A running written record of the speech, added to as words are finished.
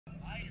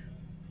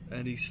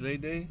Andy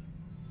Slayday?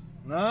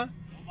 Nah?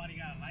 Nobody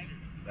got a lighter.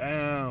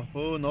 Damn,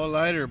 fool, no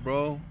lighter,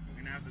 bro.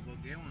 We're gonna have to go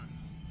get one.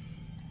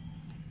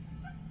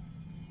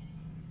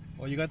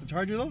 Oh, you got the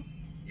charger though?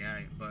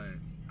 Yeah, but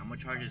I'm gonna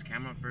charge his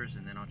camera first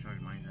and then I'll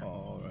charge mine. Oh,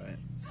 alright.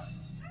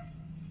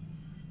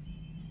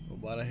 We're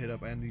about to hit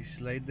up Andy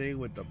Slayday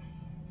with the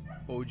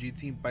OG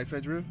team bike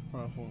side drift.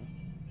 Huh, fool.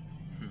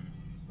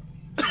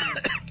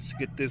 Let's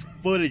get this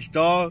footage,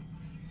 dog.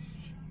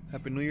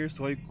 Happy New Year's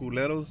to all you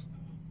culeros.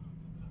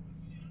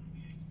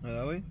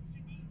 ¿Verdad, güey?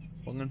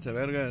 Pónganse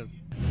vergas.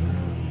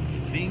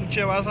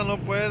 Pinche Baza no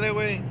puede,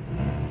 güey.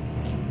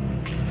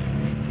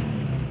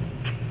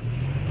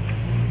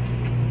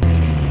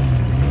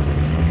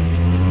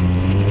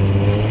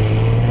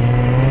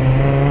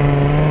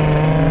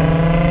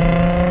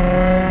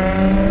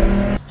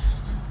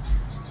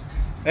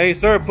 Hey,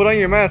 sir, put on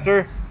your mask,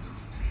 sir.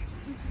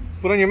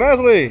 Put on your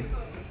mask, güey.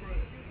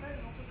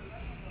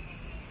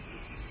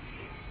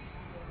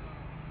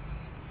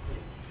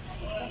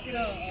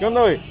 ¿Qué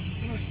onda, güey?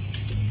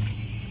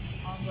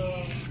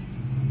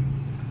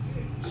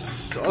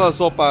 Hola,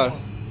 sopa.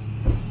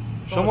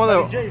 Somos de...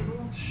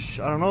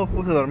 I don't know,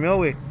 who se durmió,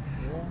 güey.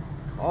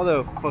 All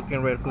the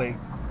fucking red flag.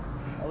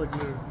 All the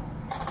glitter.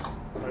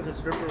 There's a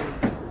stripper.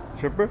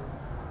 Stripper?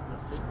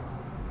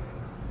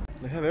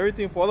 They have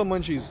everything for all the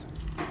munchies.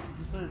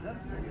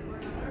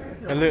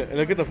 And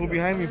look at the fool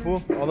behind me,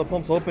 fool. All the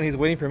pumps open, he's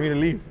waiting for me to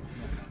leave.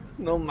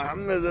 No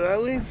mames, ¿verdad,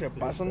 güey? Se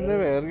pasan de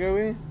verga,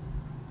 güey.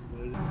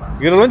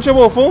 You get a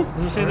Lunchable, fool?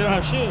 You say they don't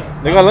have shit.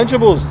 They got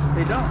Lunchables.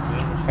 They don't.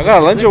 I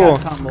got a Lunchable.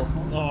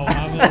 Oh,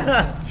 I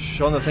mean,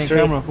 Showing the same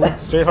camera, fool.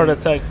 Straight heart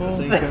attack, fool.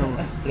 Same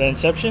camera. Is that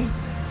Inception?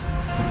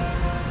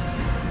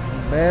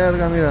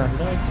 Verga, mira.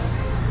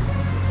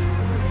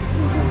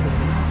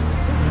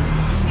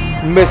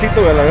 Un besito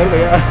de la verga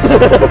ya.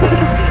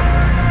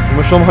 I'm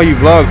gonna show them how you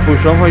vlog, fool.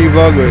 Show them how you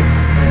vlog, güey.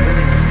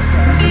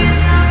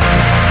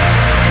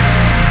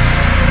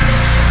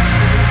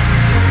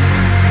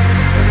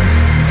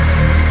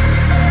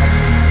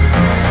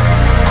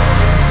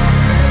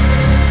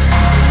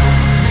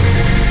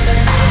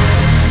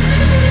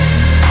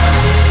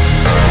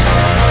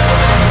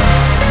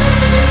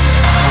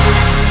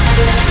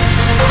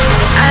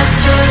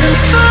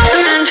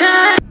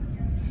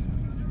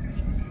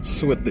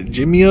 So with the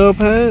Jimmy up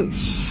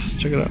hats,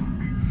 check it out.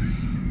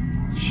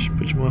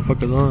 Put your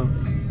motherfuckers on.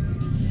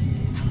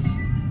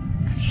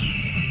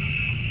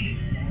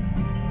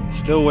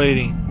 Still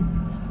waiting.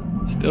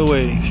 Still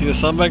waiting. See the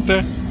sun back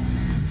there?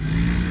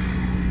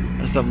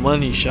 That's the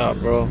money shop,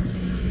 bro.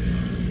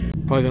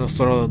 Probably gonna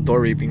start all the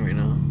door reaping right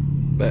now.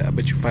 But I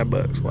bet you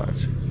 $5.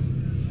 Watch.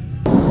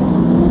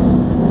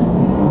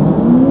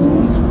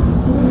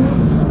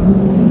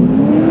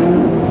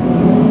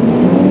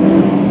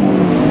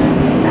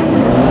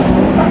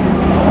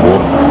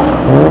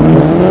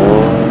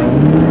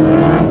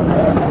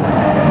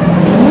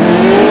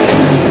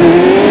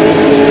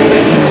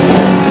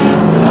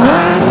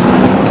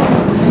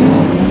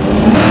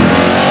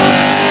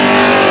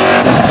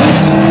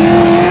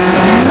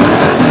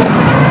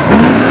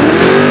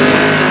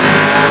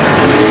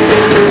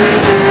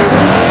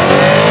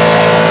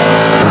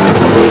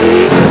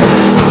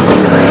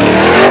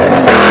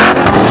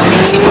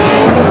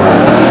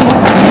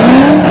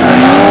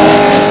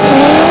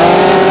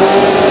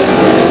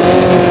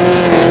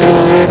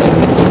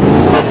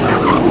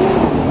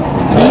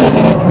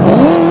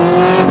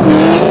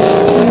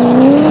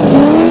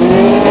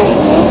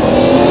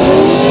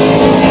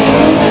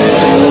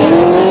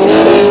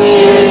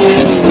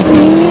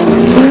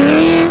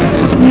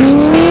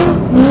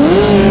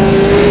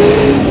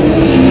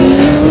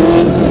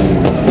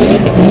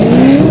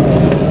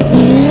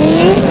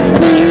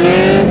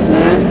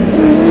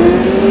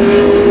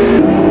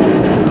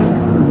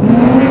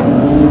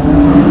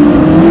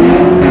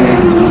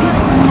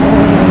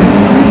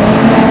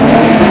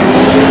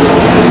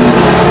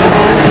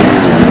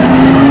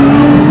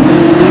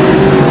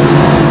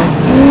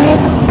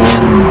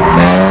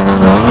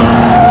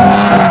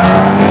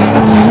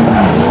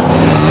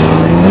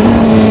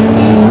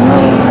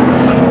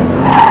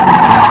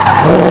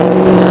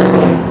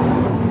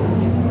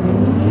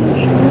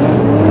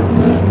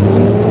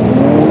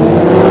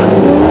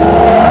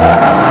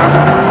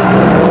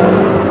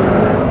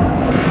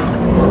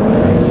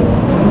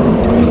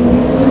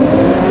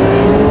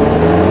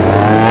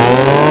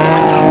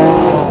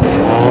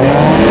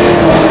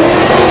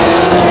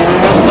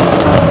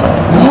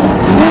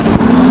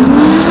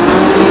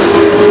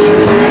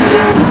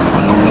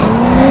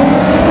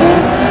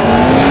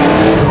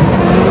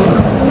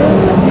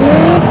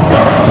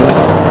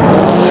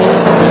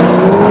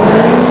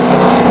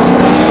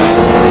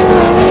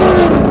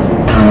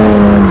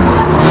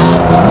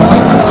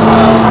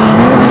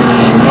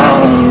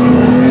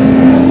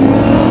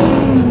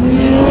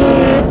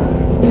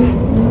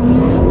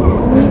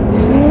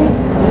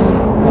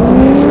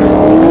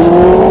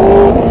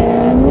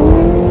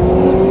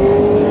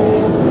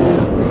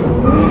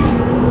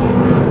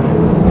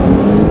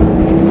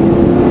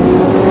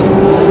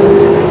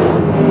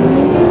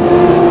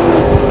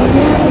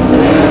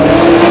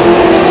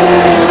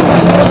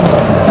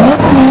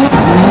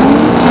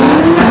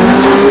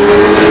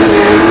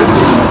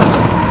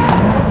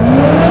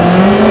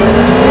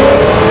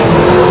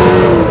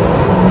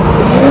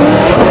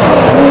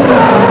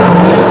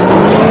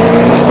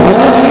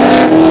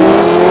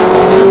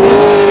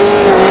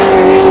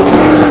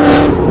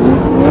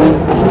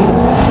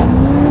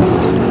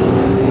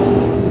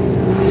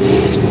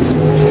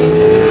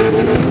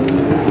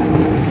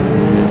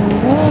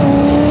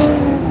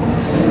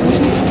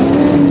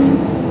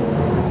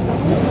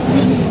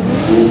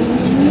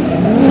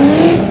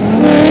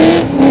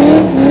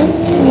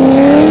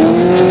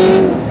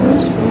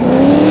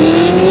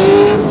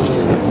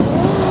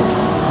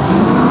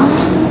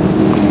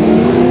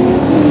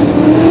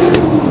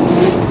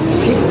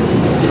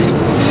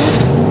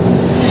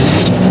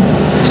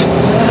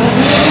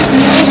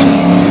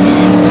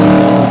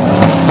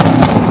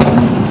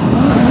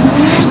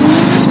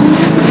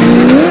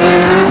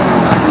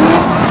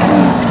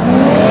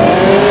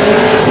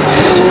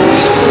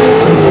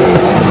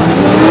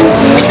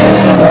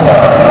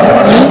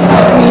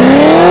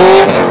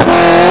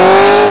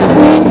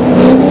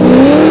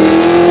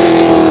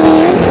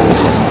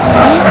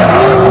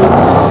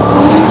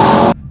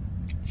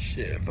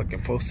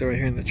 sit right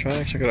here in the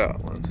track. Check it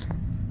out.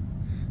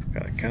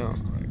 Gotta count.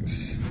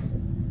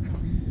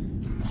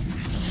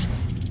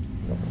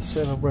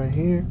 Set up right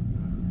here.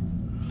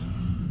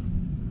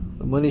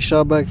 The money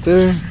shop back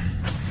there.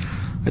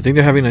 I think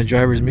they're having a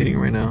driver's meeting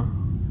right now.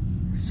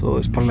 So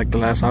it's probably like the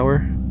last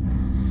hour.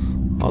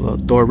 All the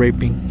door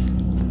raping.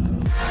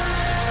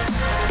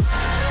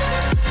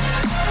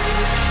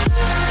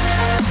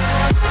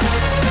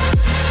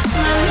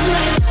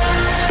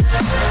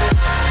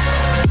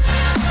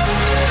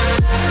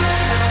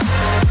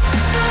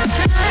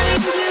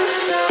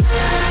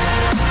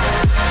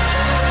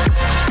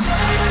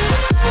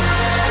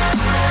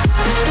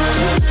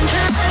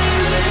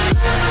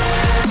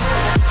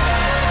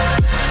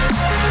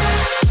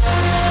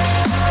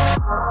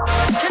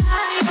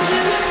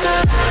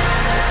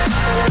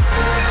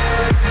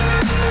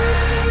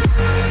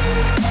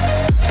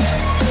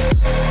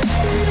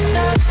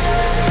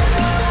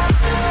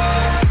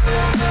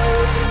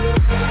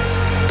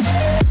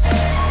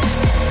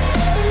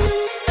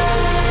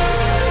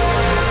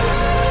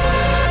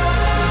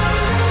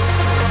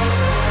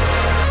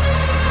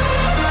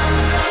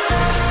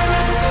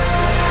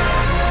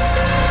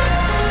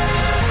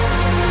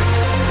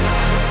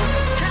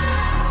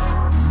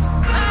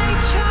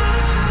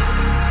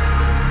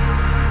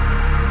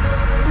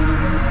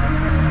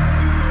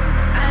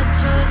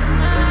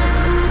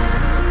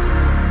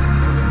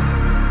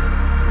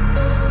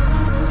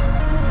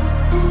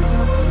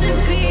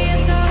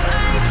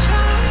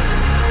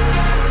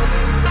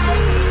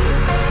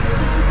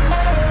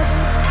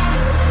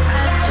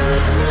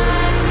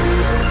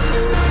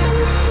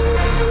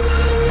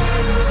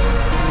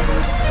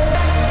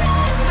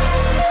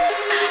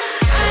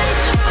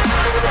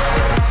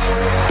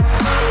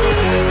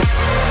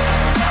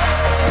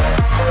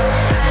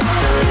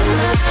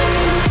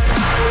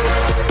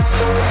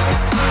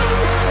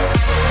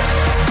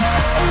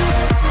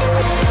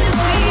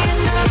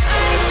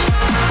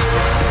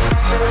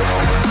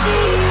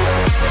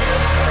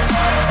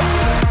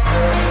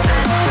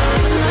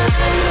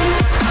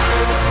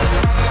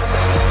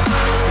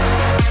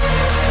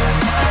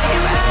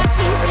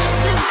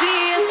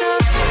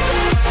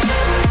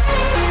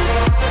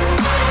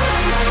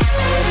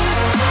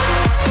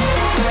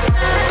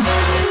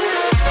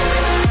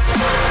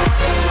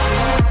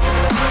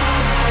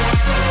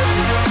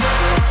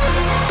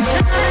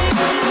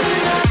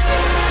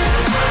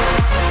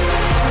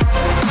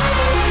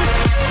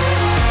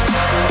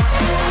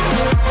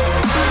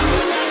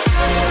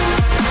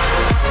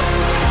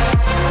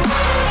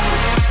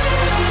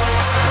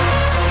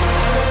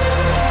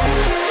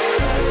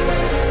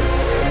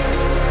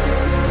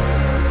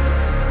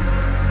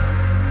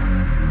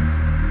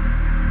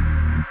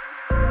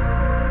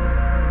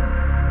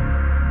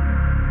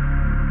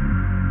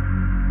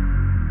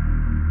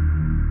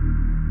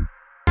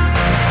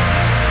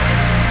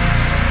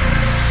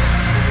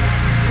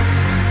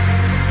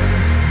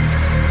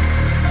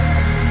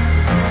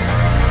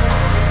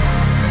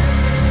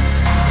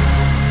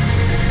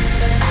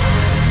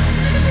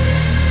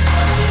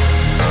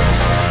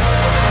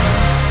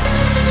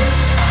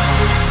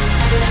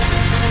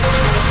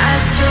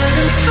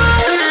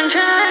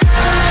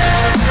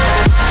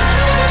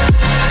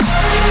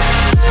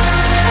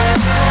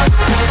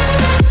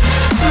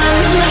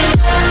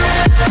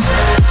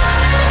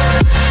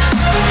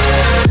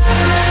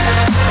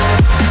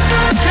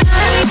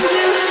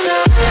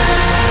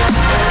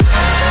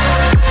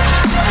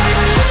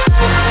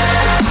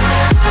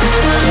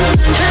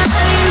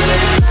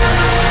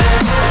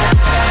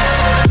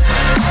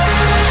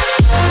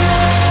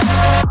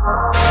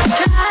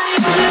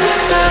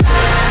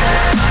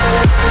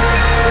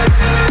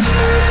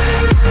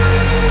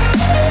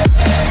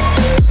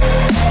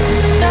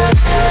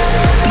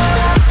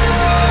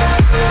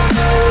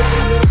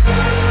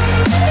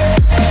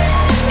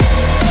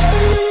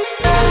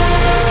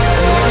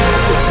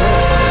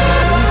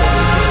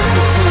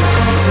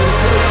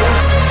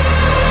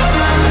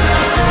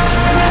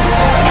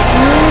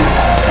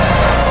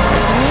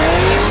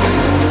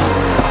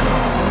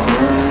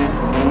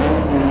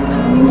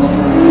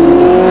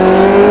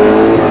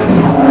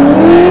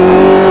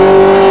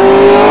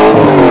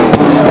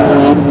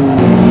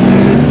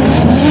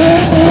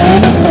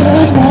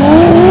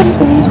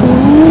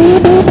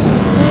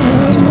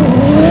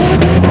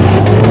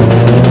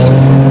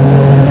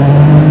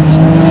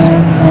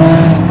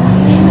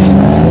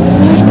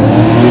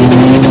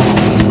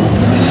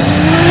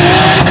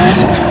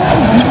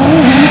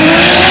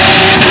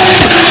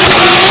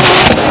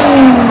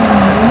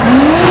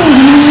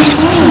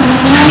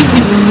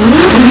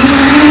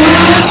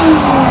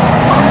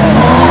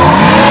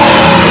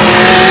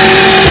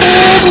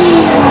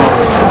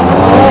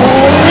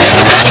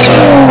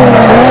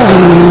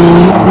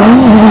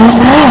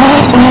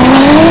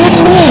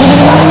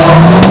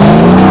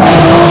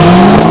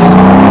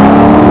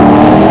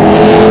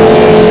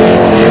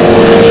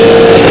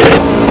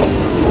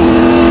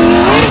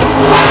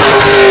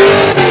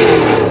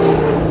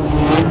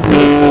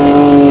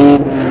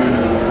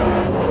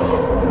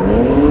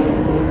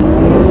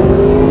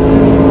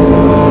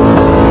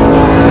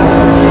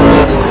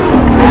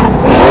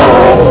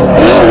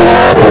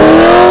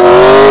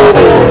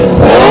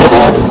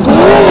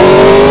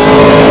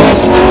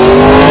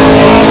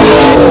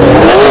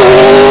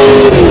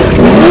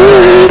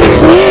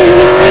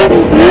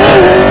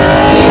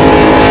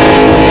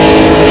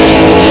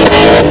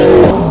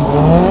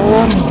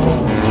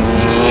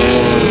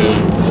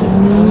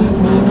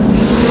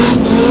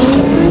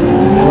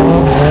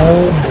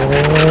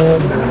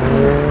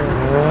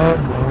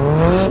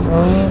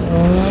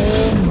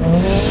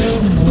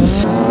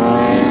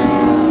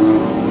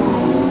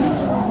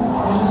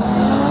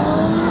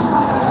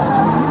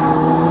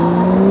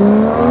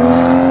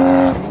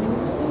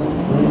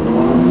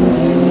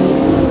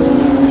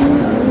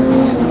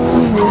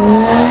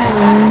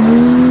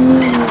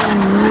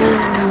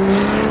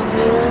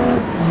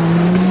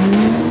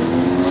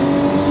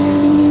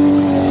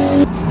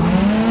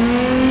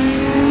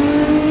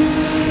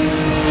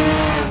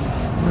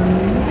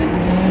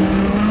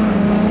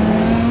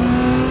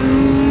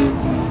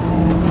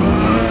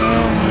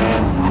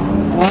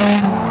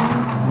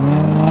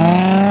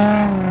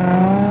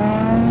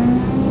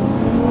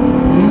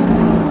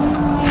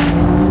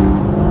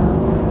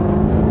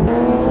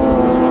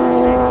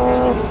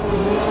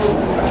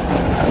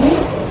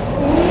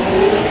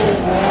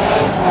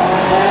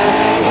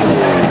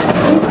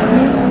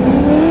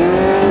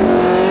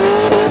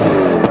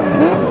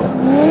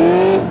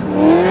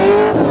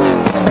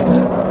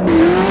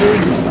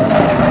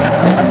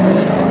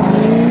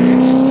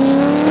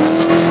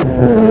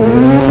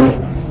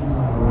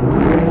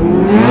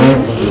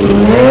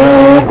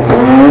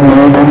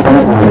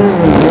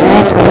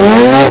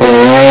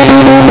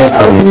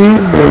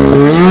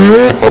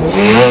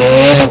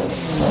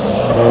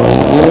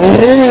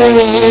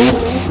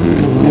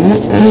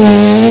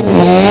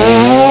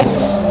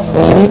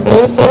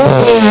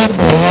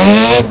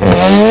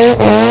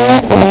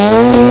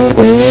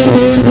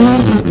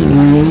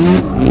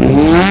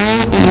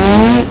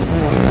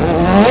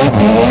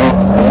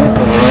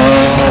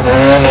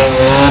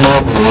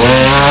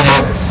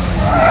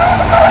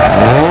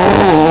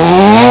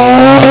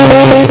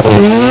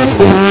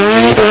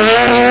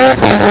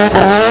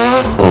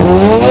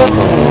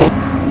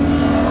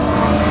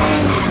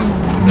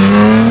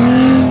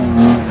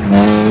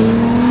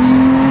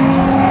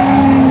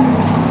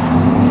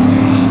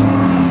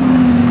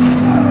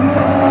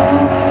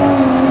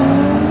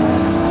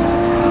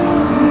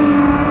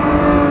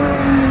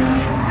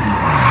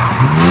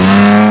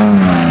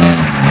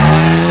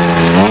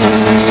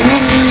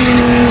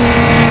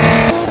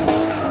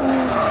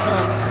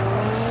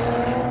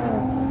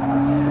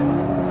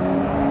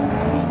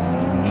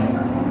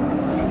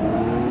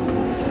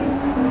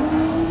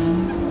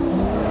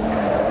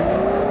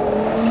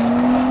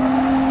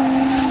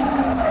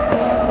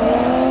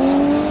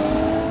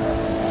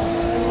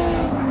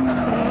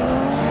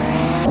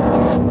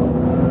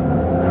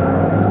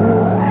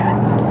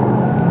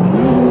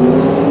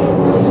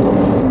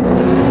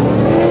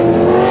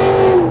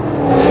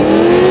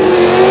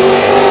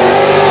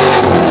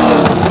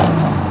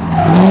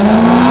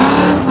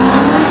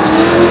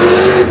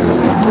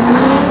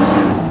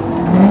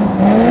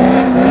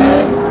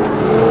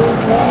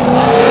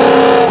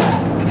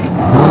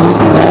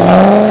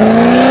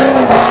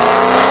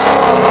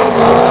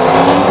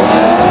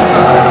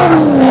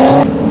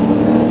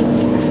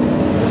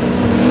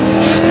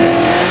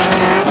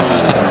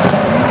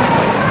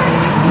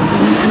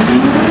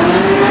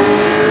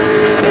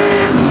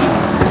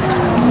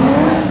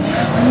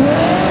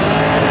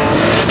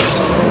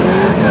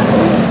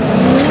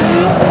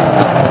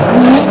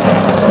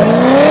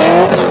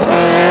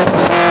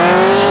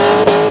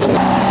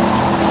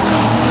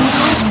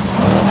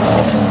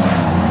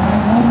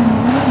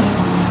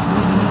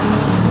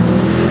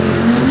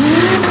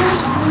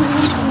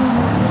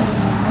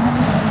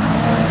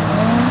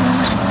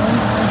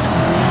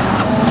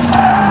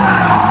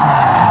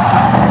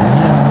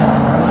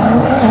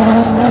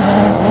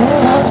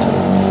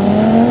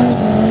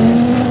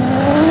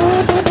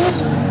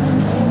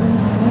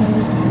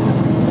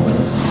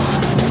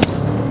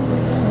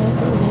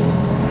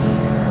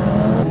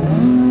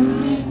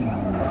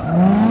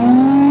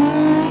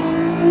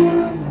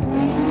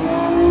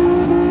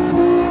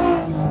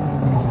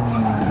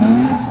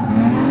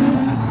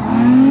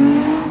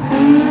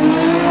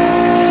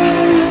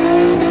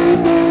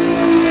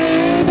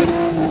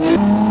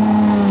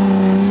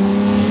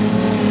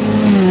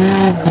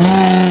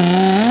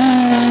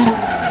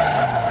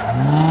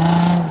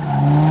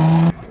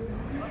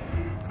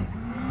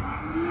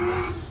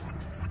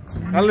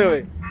 Dale,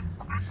 wey.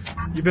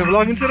 You been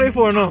vlogging today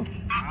for or no?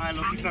 I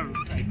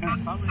can't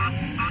stop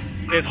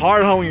it. It's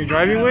hard, huh, when you're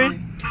driving, wey?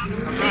 I'm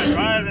trying to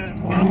drive and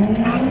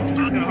it's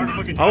kind of hard to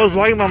fucking I was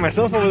vlogging by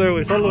myself over there,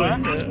 wey, solo.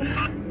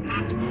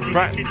 What?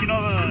 Right. Did you know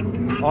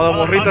All the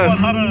morritas.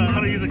 how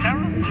to use a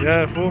camera?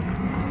 Yeah, fool.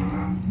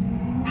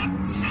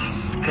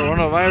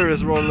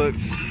 Coronavirus, bro, look.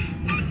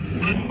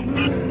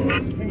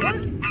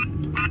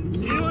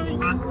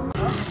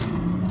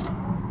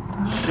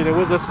 Shit, it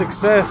was a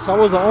success. I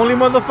was the only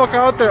motherfucker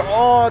out there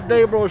all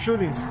day, bro,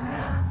 shooting.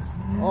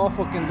 All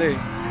fucking day.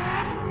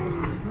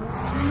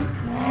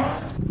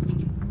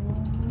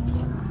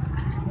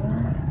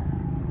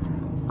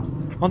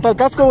 ¿Dónde está el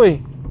casco,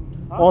 güey?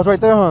 Oh, it's right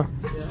there, huh?